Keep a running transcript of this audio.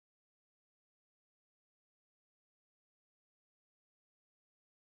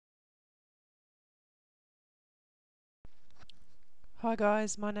Hi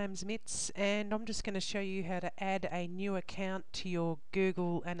guys, my name's Mitz and I'm just going to show you how to add a new account to your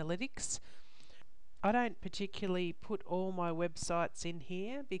Google Analytics. I don't particularly put all my websites in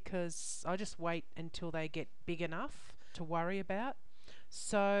here because I just wait until they get big enough to worry about.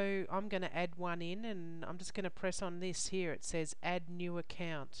 So I'm going to add one in and I'm just going to press on this here. It says add new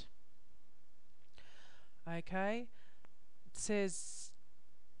account. Okay, it says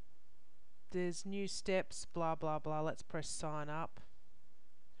there's new steps, blah blah blah. Let's press sign up.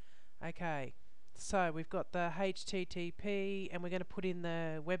 Okay, so we've got the HTTP and we're going to put in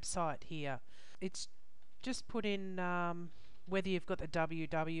the website here. It's just put in whether you've got the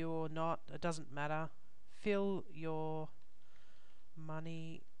www or not, it doesn't matter. Fill your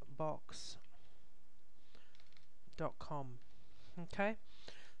moneybox.com. Okay,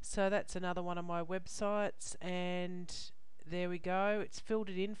 so that's another one of my websites and there we go. It's filled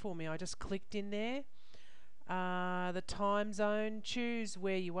it in for me. I just clicked in there. The time zone, choose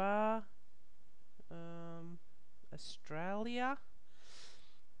where you are. Australia.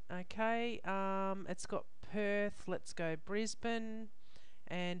 Okay, it's got Perth. Let's go Brisbane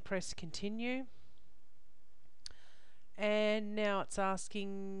and press continue. And now it's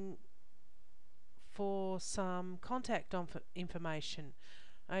asking for some contact information.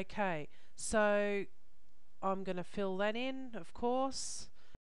 Okay, so I'm going to fill that in, of course.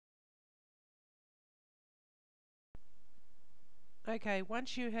 Okay,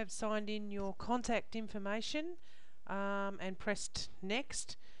 once you have signed in your contact information and pressed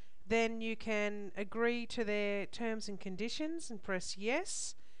next, then you can agree to their terms and conditions and press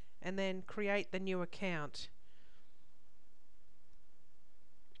yes and then create the new account.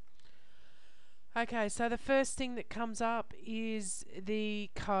 Okay, so the first thing that comes up is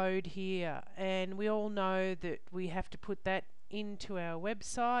the code here, and we all know that we have to put that into our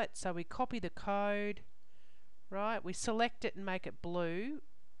website, so we copy the code. Right, we select it and make it blue.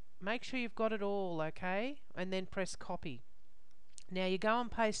 Make sure you've got it all, okay? And then press copy. Now you go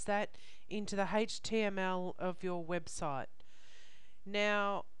and paste that into the HTML of your website.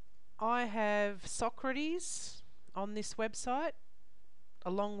 Now I have Socrates on this website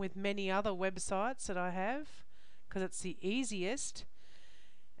along with many other websites that I have because it's the easiest,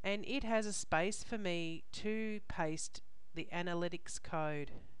 and it has a space for me to paste the analytics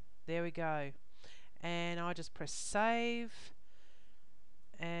code. There we go. And I just press save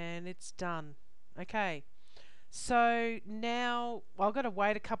and it's done. Okay, so now I've got to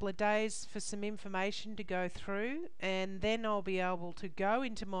wait a couple of days for some information to go through and then I'll be able to go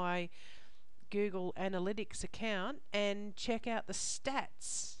into my Google Analytics account and check out the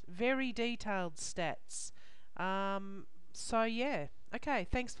stats, very detailed stats. So yeah, okay,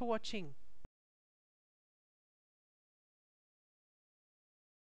 thanks for watching.